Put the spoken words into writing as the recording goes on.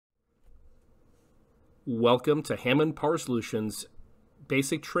Welcome to Hammond Power Solutions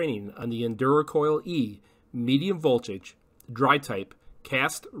basic training on the EnduraCoil E medium voltage dry type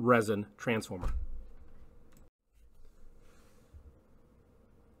cast resin transformer.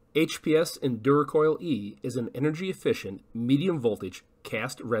 HPS EnduraCoil E is an energy efficient medium voltage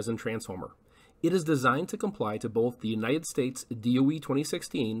cast resin transformer. It is designed to comply to both the United States DOE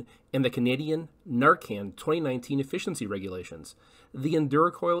 2016 and the Canadian NARCAN 2019 efficiency regulations. The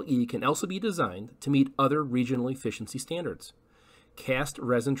EnduraCoil E can also be designed to meet other regional efficiency standards. Cast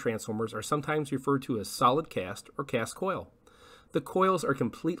resin transformers are sometimes referred to as solid cast or cast coil. The coils are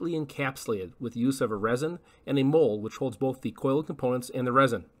completely encapsulated with use of a resin and a mold which holds both the coil components and the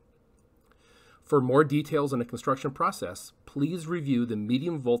resin. For more details on the construction process, please review the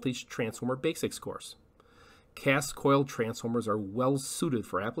Medium Voltage Transformer Basics course. Cast coil transformers are well suited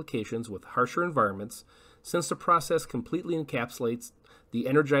for applications with harsher environments since the process completely encapsulates the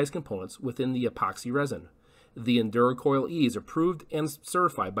energized components within the epoxy resin. The EnduraCoil E is approved and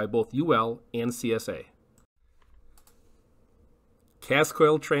certified by both UL and CSA. Cast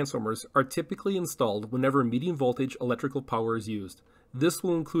coil transformers are typically installed whenever medium voltage electrical power is used. This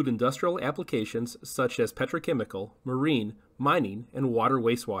will include industrial applications such as petrochemical, marine, mining, and water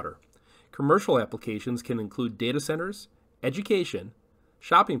wastewater. Commercial applications can include data centers, education,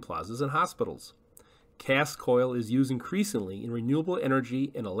 shopping plazas, and hospitals. Cast coil is used increasingly in renewable energy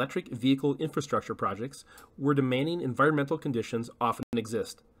and electric vehicle infrastructure projects where demanding environmental conditions often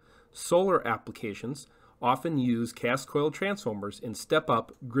exist. Solar applications often use cast coil transformers in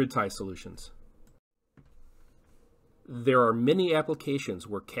step-up grid tie solutions. There are many applications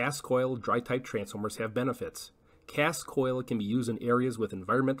where cast coil dry type transformers have benefits. Cast coil can be used in areas with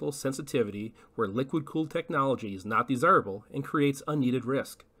environmental sensitivity where liquid-cooled technology is not desirable and creates unneeded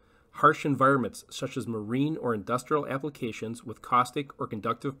risk. Harsh environments such as marine or industrial applications with caustic or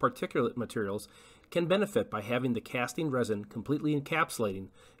conductive particulate materials can benefit by having the casting resin completely encapsulating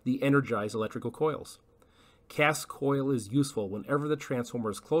the energized electrical coils. Cast coil is useful whenever the transformer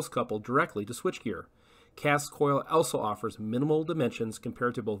is close coupled directly to switchgear. Cast coil also offers minimal dimensions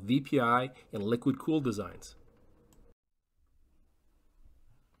compared to both VPI and liquid-cooled designs.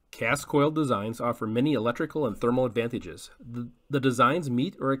 Cast coil designs offer many electrical and thermal advantages. The designs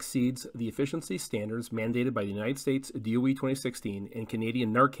meet or exceeds the efficiency standards mandated by the United States DOE 2016 and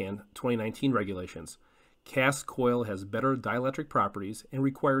Canadian NARCAN 2019 regulations. Cast coil has better dielectric properties and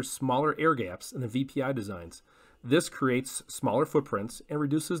requires smaller air gaps than the VPI designs. This creates smaller footprints and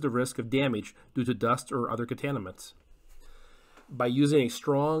reduces the risk of damage due to dust or other contaminants. By using a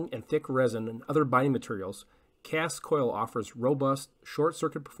strong and thick resin and other binding materials, cast coil offers robust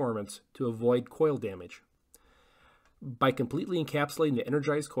short-circuit performance to avoid coil damage. By completely encapsulating the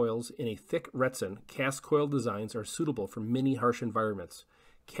energized coils in a thick resin, cast coil designs are suitable for many harsh environments.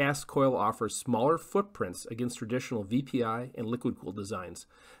 Cast coil offers smaller footprints against traditional VPI and liquid-cooled designs.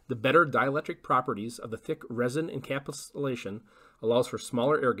 The better dielectric properties of the thick resin encapsulation allows for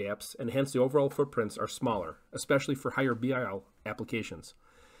smaller air gaps, and hence the overall footprints are smaller, especially for higher BIL applications.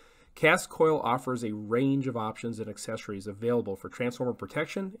 Cast coil offers a range of options and accessories available for transformer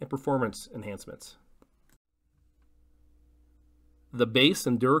protection and performance enhancements. The base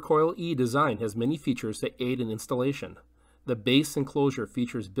EnduraCoil E design has many features that aid in installation. The base enclosure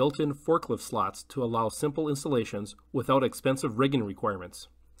features built-in forklift slots to allow simple installations without expensive rigging requirements.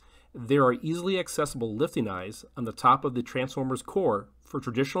 There are easily accessible lifting eyes on the top of the transformer's core for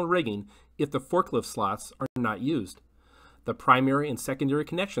traditional rigging if the forklift slots are not used. The primary and secondary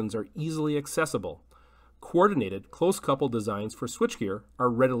connections are easily accessible. Coordinated, close-coupled designs for switchgear are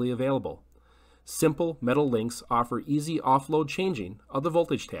readily available. Simple metal links offer easy offload changing of the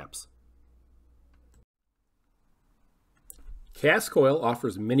voltage taps. Cast coil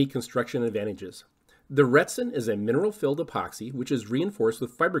offers many construction advantages. The resin is a mineral-filled epoxy which is reinforced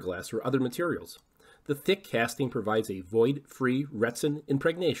with fiberglass or other materials. The thick casting provides a void-free resin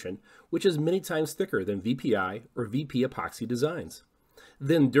impregnation which is many times thicker than VPI or VP epoxy designs.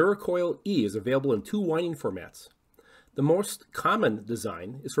 The EnduraCoil E is available in two winding formats. The most common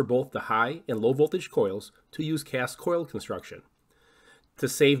design is for both the high and low voltage coils to use cast coil construction. To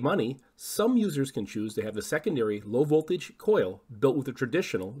save money, some users can choose to have the secondary low-voltage coil built with a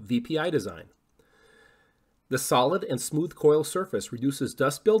traditional VPI design. The solid and smooth coil surface reduces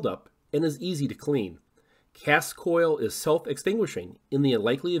dust buildup and is easy to clean. Cast coil is self-extinguishing in the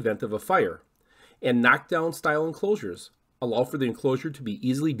unlikely event of a fire, and knockdown style enclosures allow for the enclosure to be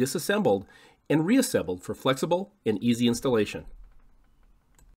easily disassembled and reassembled for flexible and easy installation.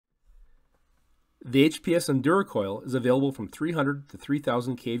 The HPS EnduraCoil is available from 300 to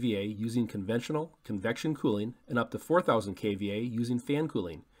 3000 kVA using conventional convection cooling and up to 4000 kVA using fan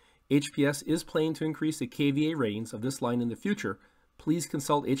cooling. HPS is planning to increase the kVA ratings of this line in the future. Please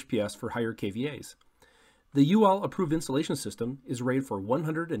consult HPS for higher kVAs. The UL approved installation system is rated for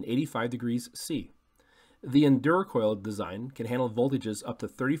 185 degrees C. The EnduraCoil design can handle voltages up to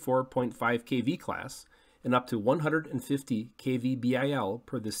 34.5 kV class and up to 150 kV BIL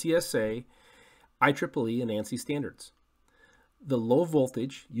per the CSA, IEEE, and ANSI standards. The low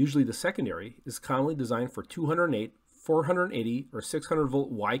voltage, usually the secondary, is commonly designed for 208, 480, or 600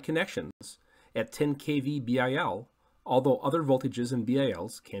 volt Y connections at 10 kV BIL, although other voltages and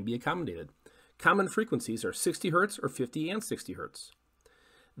BILs can be accommodated. Common frequencies are 60 Hz or 50 and 60 Hz.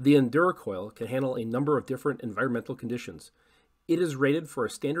 The EnduraCoil can handle a number of different environmental conditions. It is rated for a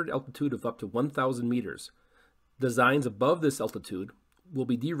standard altitude of up to 1,000 meters. Designs above this altitude will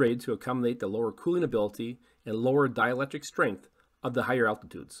be derated to accommodate the lower cooling ability and lower dielectric strength of the higher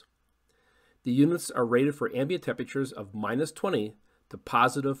altitudes. The units are rated for ambient temperatures of -20 to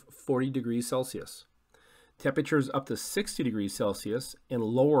 +40 degrees Celsius. Temperatures up to 60 degrees Celsius and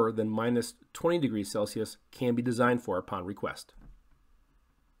lower than -20 degrees Celsius can be designed for upon request.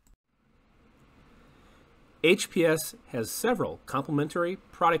 HPS has several complementary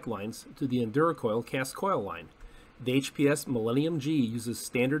product lines to the EnduraCoil cast coil line. The HPS Millennium G uses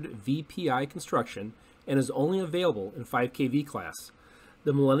standard VPI construction and is only available in 5 kV class.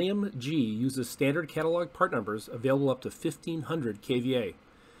 The Millennium G uses standard catalog part numbers available up to 1500 kVA.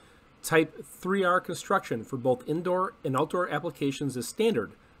 Type 3R construction for both indoor and outdoor applications is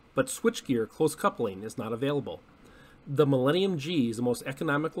standard, but switchgear close coupling is not available. The Millennium G is the most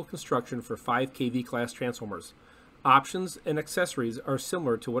economical construction for 5 kV class transformers. Options and accessories are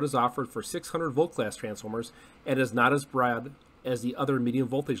similar to what is offered for 600 volt class transformers and is not as broad as the other medium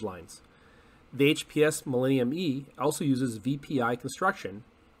voltage lines. The HPS Millennium E also uses VPI construction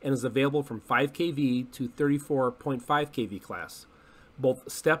and is available from 5 kV to 34.5 kV class.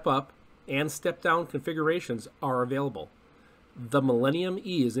 Both step up and step down configurations are available. The Millennium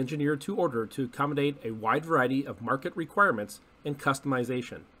E is engineered to order to accommodate a wide variety of market requirements and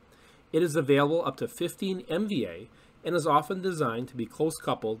customization. It is available up to 15 MVA and is often designed to be close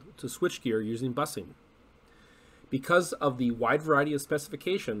coupled to switchgear using busing. Because of the wide variety of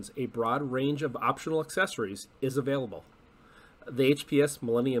specifications, a broad range of optional accessories is available. The HPS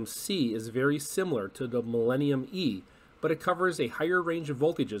Millennium C is very similar to the Millennium E, but it covers a higher range of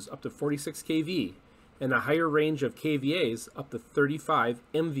voltages up to 46 kV and a higher range of kVAs up to 35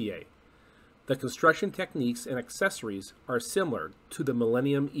 MVA. The construction techniques and accessories are similar to the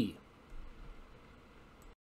Millennium E.